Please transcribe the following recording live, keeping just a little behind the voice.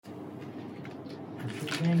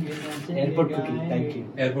Airport cookie, thank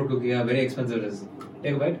you. Airport cookie, yeah, very expensive it is.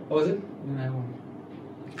 Take a bite. What was it? No, I won't.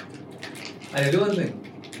 I tell you one thing.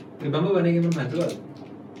 Remember when I came from Hyderabad?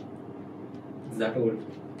 It's that old.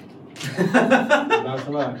 That's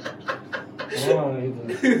what.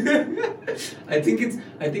 I think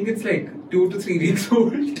it's like 2 to 3 weeks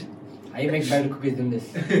old. I make better cookies than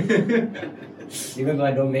this. Even though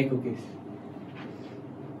I don't make cookies.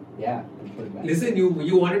 Yeah, I'll put it back. Listen,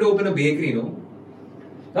 you wanted to open a bakery, no?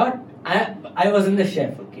 Not, I wasn't the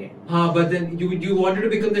chef, okay? But then you wanted to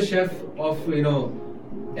become the chef of,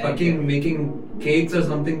 fucking making cakes or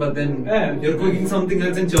something, but then you're cooking something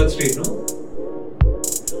else in Church Street, no?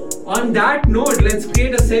 On that note, let's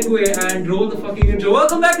create a segue and roll the fucking intro.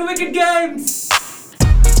 Welcome back to Wicked Games!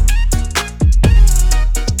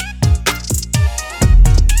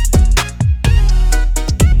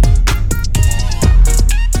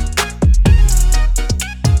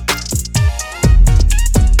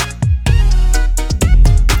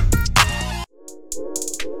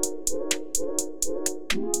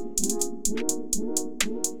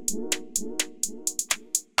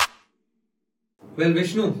 Well,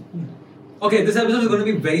 Vishnu. Okay, this episode is going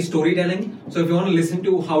to be very storytelling. So if you want to listen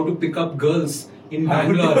to how to pick up girls in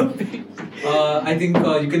Bangalore, I think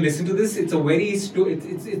you can listen to this. It's a very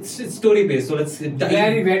it's story based. So let's dive.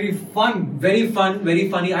 Very fun. Very fun, very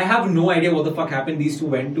funny. I have no idea what the fuck happened. These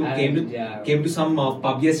two came to some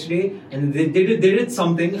pub yesterday, and they did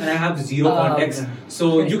something, and I have zero context.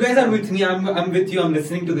 So you guys are with me. I'm with you. I'm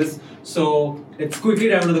listening to this. So let's quickly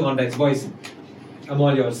dive into the context, boys. I'm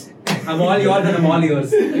all yours. I'm all yours and I'm all yours.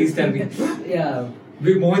 Please tell me. Yeah.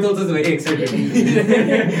 Mohit also is very excited.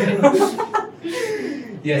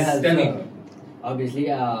 Yes, tell me. Obviously,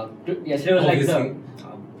 yesterday was Obviously.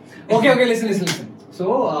 Okay, listen. So,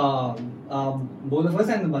 both of us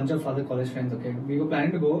and a bunch of other college friends, okay, we were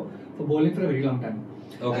planning to go for bowling for a very long time.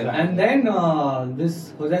 Okay. And then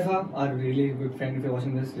this Josefa, our really good friend, if you're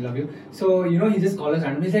watching this, we love you. So, he just called us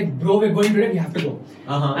randomly. He's like, bro, we're going today, we have to go.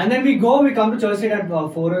 And then we come to Church Street at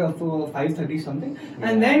 5:30 something. Yeah.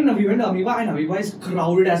 And then we went to Amoeba, and Amoeba is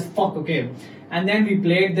crowded as fuck, okay. And then we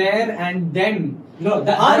played there, and then...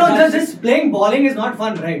 just playing bowling is not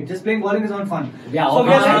fun, right? Just playing bowling is not fun. Yeah, so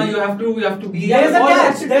you have to be... There's a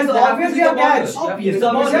catch. There's obviously a catch. There's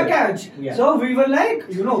obviously a catch. Yeah. So we were like,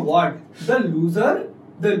 you know what? The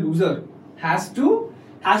loser has to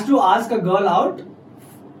ask a girl out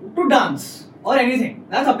to dance or anything.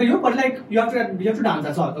 That's up to you. But like you have to dance.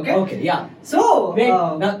 That's all. Okay. Okay. Yeah. So wait,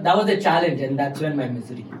 that was the challenge, and that's when my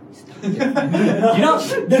misery started.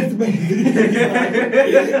 That's my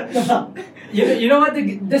you know what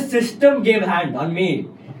the system gave hand on me.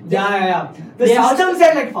 Yeah. The system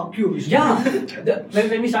said like fuck you. Yeah.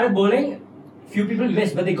 When we started bowling, few people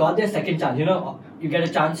missed, but they got their second chance. You get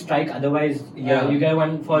a chance strike, otherwise you get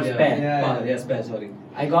one for spare. Yeah, spare, sorry.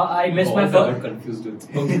 I missed my first. I got confused with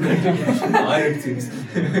it seems.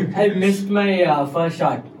 I missed my first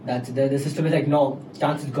shot. That's the system is like, no,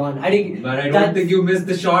 chance is gone. But I don't think you missed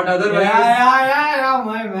the shot otherwise. Yeah,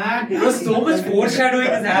 my man. There was so much foreshadowing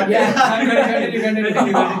is happening.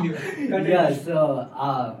 Continue. Yeah, so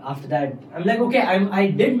after that, I'm like, okay,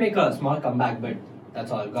 I did make a small comeback, but that's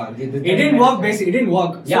all gone. It didn't work, basically. It didn't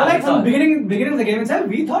work. Yeah, so like from beginning of the game itself,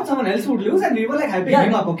 we thought someone else would lose, and we were like hyping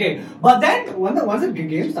him up, okay. But then once the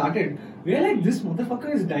game started, we were like, this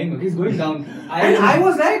motherfucker is dying, okay, he's going down. And I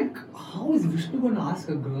was like, how is Vishnu going to ask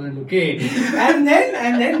a girl, okay? and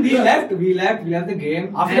then we left the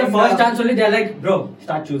game. After the first chance only, they're like, bro,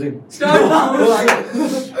 start choosing.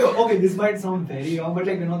 Okay, this might sound very wrong, but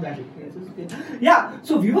like that. Yeah,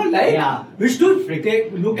 so we were like, Vishnu,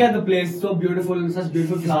 look at the place, so beautiful, such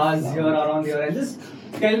beautiful flowers here around here, and just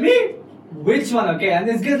tell me which one, okay? And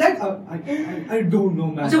this guy's like, I don't know,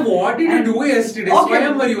 man. So what did you do yesterday? Okay.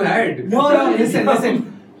 Swayamvar you had? No, listen.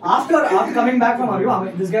 After coming back from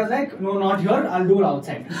Amoeba, this guy's like, no, not here, I'll do it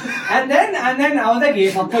outside. and then I was like, hey,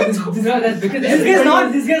 fuck this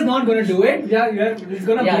guy's not gonna do it. It's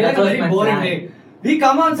gonna be like a very boring day. We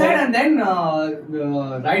come outside and then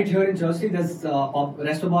right here in Church Street, there's a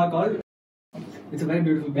resto bar called. It's a very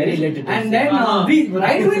beautiful place. Very lit. And then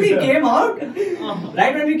right when we came out,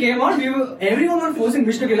 everyone was forcing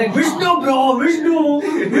Vishnu to like Vishnu bro.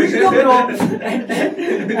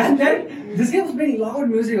 and then this guy was playing loud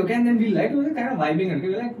music, okay, and then we were kind of vibing, okay,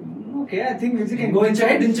 we were like, okay, I think music can go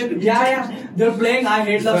inside. Yeah. They're playing I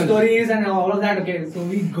Hate Love Stories and all of that, okay. So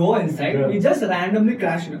we go inside, we just randomly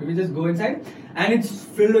crash, okay, we just go inside, and it's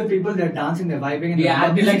filled with people. They're dancing, they're vibing, and yeah,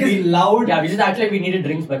 the music is loud. Yeah, we just actually we needed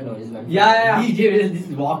drinks, but no, it's not. Yeah. DJ just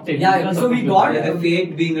walked in. Yeah, so we got the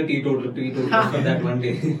fake being a teetotaler for that one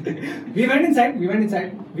day. We went inside.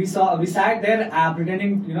 We sat there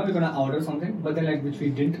pretending, we're gonna order something, but then like which we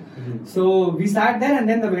didn't. Mm-hmm. So we sat there, and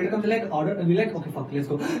then the waiter comes like order, and we're like, okay, fuck, let's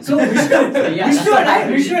go. So Vishnu and I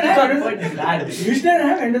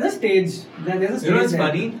went to the stage. There's a stage. You know what's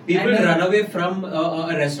funny? People run away from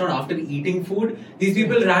a restaurant after eating food. These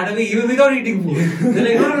people ran away even without eating food.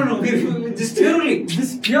 They're like, no, we're just purely.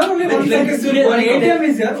 Just purely one ATM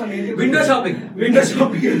is here. Window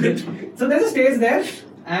shopping. So there's a stage there,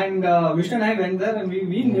 and Vishnu and I went there, and we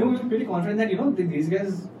knew, we were pretty confident that these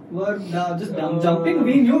guys were just jumping.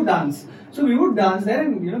 We knew dance, so we would dance there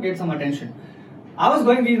and get some attention.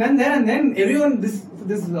 We went there, and then everyone, this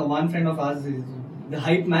one friend of ours is the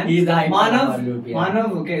hype man. He's the hype Manav. Yeah.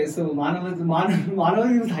 Manav, okay, so Manav,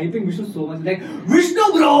 he was hyping Vishnu so much. Like,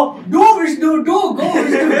 Vishnu bro, go Vishnu bro.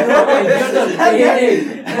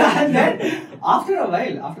 And then after a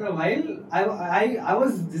while, I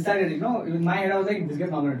was decided, in my head I was like, this guy's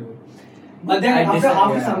not gonna do it. But then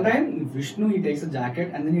after some time, Vishnu, he takes a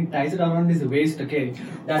jacket and then he ties it around his waist, okay.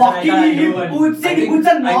 Fucking he puts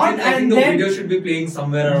a knot, I think the video should be playing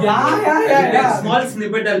somewhere around. Yeah. Small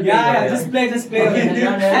snippet I'll play. Yeah, just play. Okay,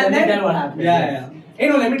 and then tell what happened. Yeah. Hey,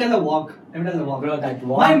 no, let me tell the walk. Bro, that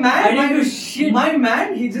walk. My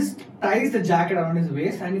man, he just ties the jacket around his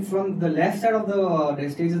waist, and from the left side of the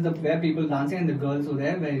stage is where people dancing and the girls were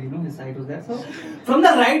there, where his side was there. So from the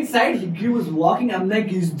right side, he was walking. I'm like,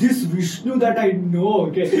 is this Vishnu that I know?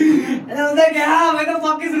 Okay, and I was like, yeah, where the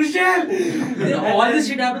fuck is Rishel? All this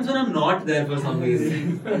shit happens when I'm not there for some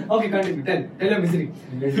reason. Okay, continue. Tell your misery.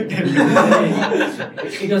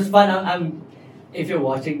 It was fun. If you're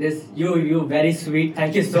watching this, you're very sweet.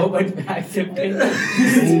 Thank you so much for accepting.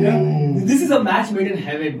 This is a match made in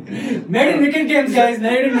heaven. Made in Wicked Games, guys.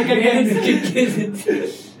 Made in Wicked Games.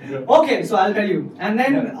 Okay, so I'll tell you. And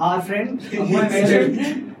then our friend who I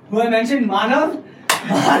mentioned, Manav.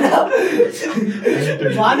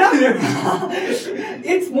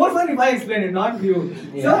 It's more fun if I explain it, not you.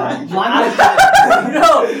 Yeah. So Manav.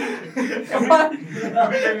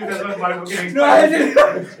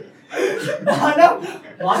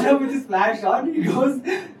 Manav with his flash shot, he goes,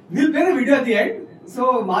 we'll play the video at the end.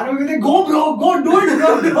 So Manav goes like, go bro, go do it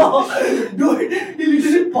bro, do it. He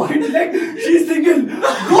literally points like, she's single.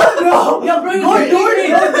 Go bro, Yeah, bro, go do it,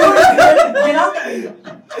 Get up.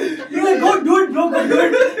 He's like, go do it bro, go do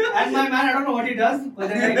it. And my man, I don't know what he does, but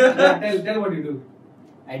then like, tell what you do.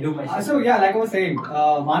 I do my shit. So yeah, like I was saying,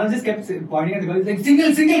 Manav just kept pointing at the girl. He's like,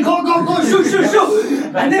 single, go, shoot.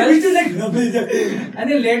 And then Vishnu's like, and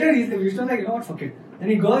then later Vishnu's like, you know what, fuck it. Then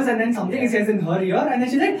he goes and then something he says in her ear, and then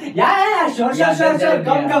she's like, yeah, sure,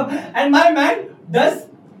 come. And my man does.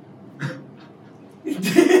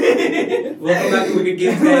 Welcome back to Wicked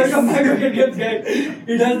Games, guys.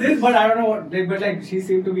 He does this, but I don't know what. But like, she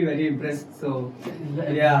seemed to be very impressed. So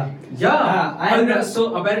yeah.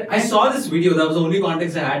 I saw this video. That was the only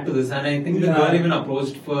context I had to this, and I think the girl even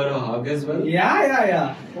approached for a hug as well.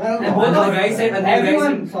 Yeah. And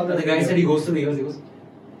the guy said, he goes to the ears. He goes,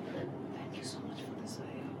 thank you so much for this.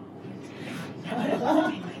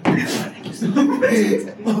 Thank you so much.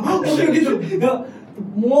 Okay,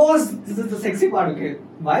 this is the sexy part, okay.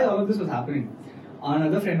 While all of this was happening,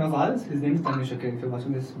 another friend of ours, his name is Tanish, okay, if you're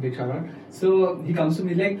watching this, big shout out. So he comes to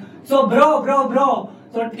me like, so bro,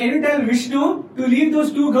 so can you tell Vishnu to leave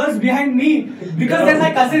those two girls behind me because they're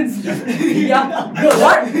my cousins? Yeah, bro,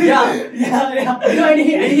 what? Yeah. And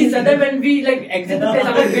he said that when we like exited the place,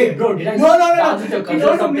 I'm like, wait, bro, did I dance with your cousin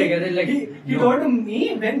or something? And then like, he told to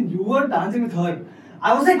me when you were dancing with her.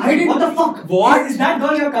 I was like, what the fuck? What? Is that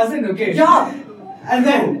girl your cousin? Okay. Yeah. And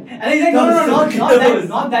he's like, no,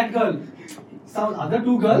 not that girl. Some other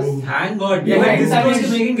two girls. Thank God. Yeah, This supposed to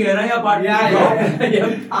making Gairaya part 2. Yeah.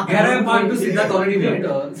 Gairaya part 2 Siddharth already made.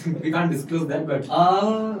 We can't disclose that, but.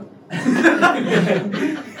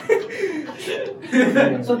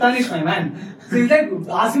 So Tanish, my man. So he's like,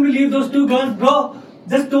 ask him to leave those two girls, bro.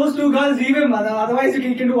 Just those two girls, leave him. Otherwise, he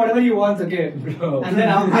can do whatever he wants, okay? Bro. And then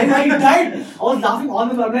I died. I was laughing all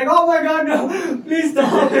the time. I'm like, oh my god, no. Please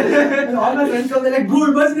stop. And all my friends come, they're like, bro,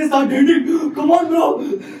 you must start dating. Come on, bro.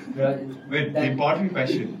 Wait, the important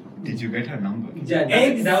question. Did you get her number? Yeah,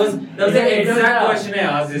 that was the exact question I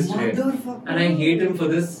asked yesterday. And I hate him for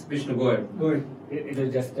this. Vishnu, go ahead. Good. It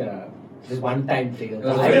was just This one-time thing.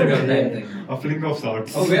 A fling of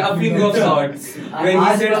sorts. Okay, a fling of sorts. When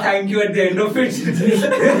he said thank you at the end of it.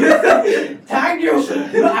 Thank you.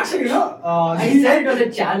 Actually, he said it was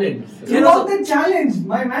a challenge. Throughout the challenge,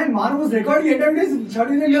 my man Manu was recording it and he's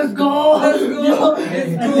shouting, let's go. Let's go.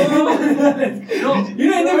 In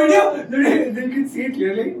the video, you can see it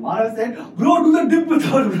clearly. Manu said, bro, do the dip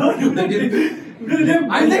without, bro. Do the dip.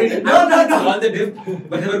 I think no. Call the dip,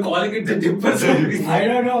 but they were calling it the dip for some reason. I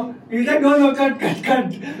don't know. He's like, no, cut.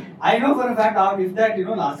 I know for a fact, if that,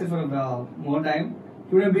 lasted for more time,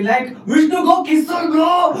 he would have been like, Vishnu, go kiss her,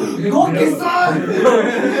 bro! Go kiss her!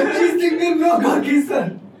 She's thinking, bro, go kiss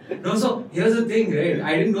her. No, so here's the thing, right?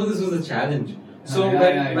 I didn't know this was a challenge. So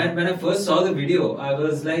when I first saw the video, I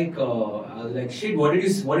was like, shit, what did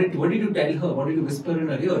you tell her? What did you whisper in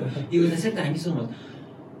her ear? I said, thank you so much.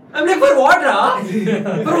 I'm like, for what, rah?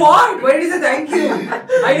 For what? Why did you say thank you?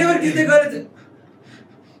 I never kissed a girl.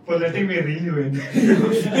 For letting me reel you in. He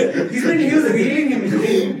was reeling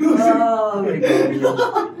him. Oh my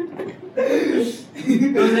god.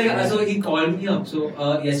 So he called me up. So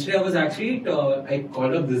yesterday I was actually, I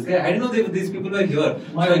called up this guy. I didn't know these people were here.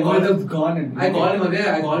 My so I called was gone. I called him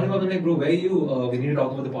again. I called him up and like, bro, where are you? We need to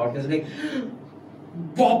talk about the podcast. Like,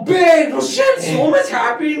 Bobby, Roshan, so much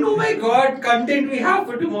happening. Oh my god, content we have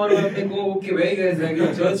for tomorrow. I'm like, oh, okay, where you guys? Like,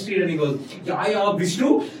 Church Street. And he goes, yeah,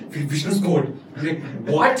 Vishnu scored. I'm like,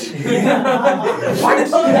 what? What?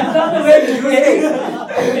 That's not the way to do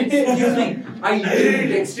it. Excuse me. I literally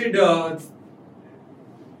texted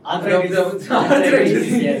Arthritis.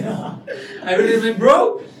 Yes. I was like,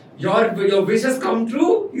 bro, your wish has come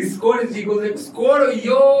true. He scored. And she goes like, scored.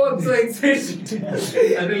 Yo, I'm so excited.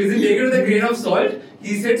 And listen, take it with a grain of salt.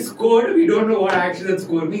 He said scored. We don't know what actually that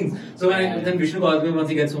score means. So then Vishnu calls me once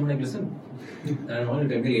he gets home. Like, listen, I don't know. You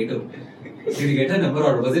tell me later. Did you get her number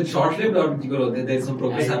or was it short-lived or there's some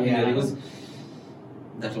progress happening there? He goes,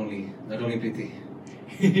 that only Preeti.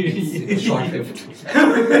 It's short-lived. I'm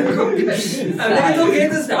like, it's okay.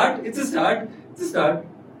 It's a start.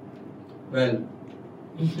 Well,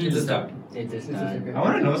 it's a start. I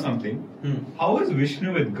want to know something. How is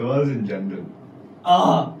Vishnu with girls in general?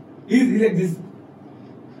 He's like this.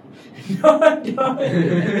 No,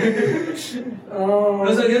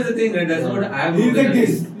 so here's the thing, right? That's what I have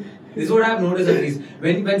noticed. This is what I have noticed at least.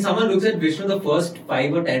 When someone looks at Vishnu the first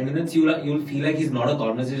 5 or 10 minutes, you'll feel like he's not a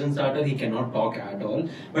conversation starter. He cannot talk at all.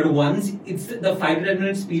 But once it's the 5 to 10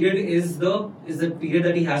 minutes period is the period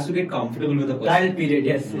that he has to get comfortable with the person. Trial period,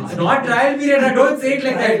 yes. It's not trial period. I don't say it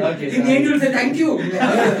like that. Okay, in the end, you'll say thank you.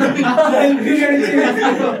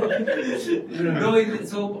 No,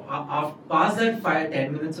 so past that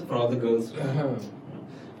 5-10 minutes for all the girls.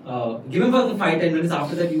 Give him for the 5-10 minutes.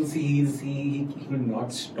 After that, you'll see he will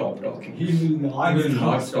not stop talking. He will not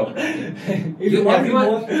stop talking. If you want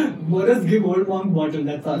more, just give old monk bottle.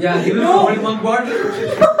 That's all. Yeah, give him old monk bottle.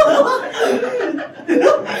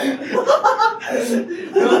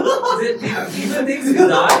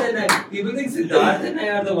 People think Siddharth and I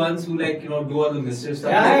are the ones who do all the mischief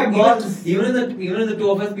stuff. Even in the two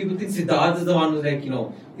of us, people think Siddharth is the one who's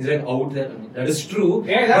he's out there. That is true.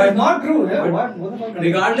 Yeah, that is not true. Yeah, what the fuck?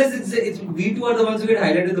 Regardless, it's we two are the ones who get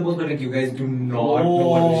highlighted the most. But you guys do not know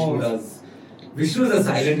what Vishnu does. Vishnu is a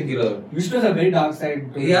silent killer. Vishnu has a very dark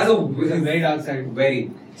side. He has a very dark side.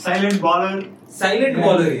 Very silent baller. Silent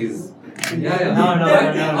baller is. Yeah.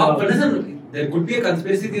 No. But listen, there could be a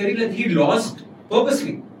conspiracy theory that he lost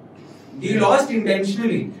purposely. He lost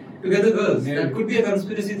intentionally to get the girls. Yeah. That could be a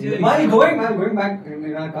conspiracy theory. While going back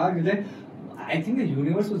in our car, he's like, I think the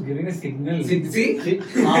universe was giving a signal. See?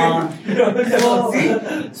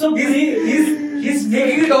 So he's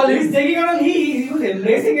taking it all in. He's taking it all. He was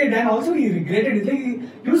embracing it and also he regretted it. Like,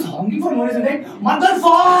 he was honking for no reason. Like,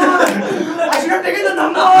 motherfucker! I should have taken the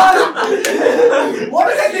number! What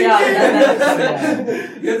was I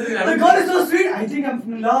thinking? The girl is so sweet. I think I'm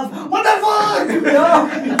in love. Motherfucker!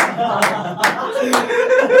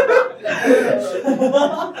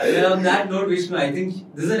 On that note, Vishnu, I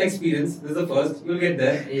think this is an experience. This is the first. You'll get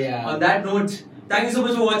there. Yeah. On that note, thank you so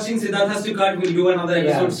much for watching. Siddharth has to cut. We'll do another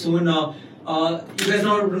episode soon. You guys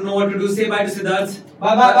know what to do. Say bye to Siddharth. Bye.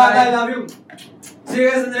 I love you. See you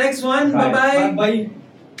guys in the next one. Bye. Bye.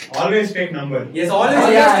 Always take number. Yes, always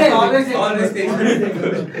take.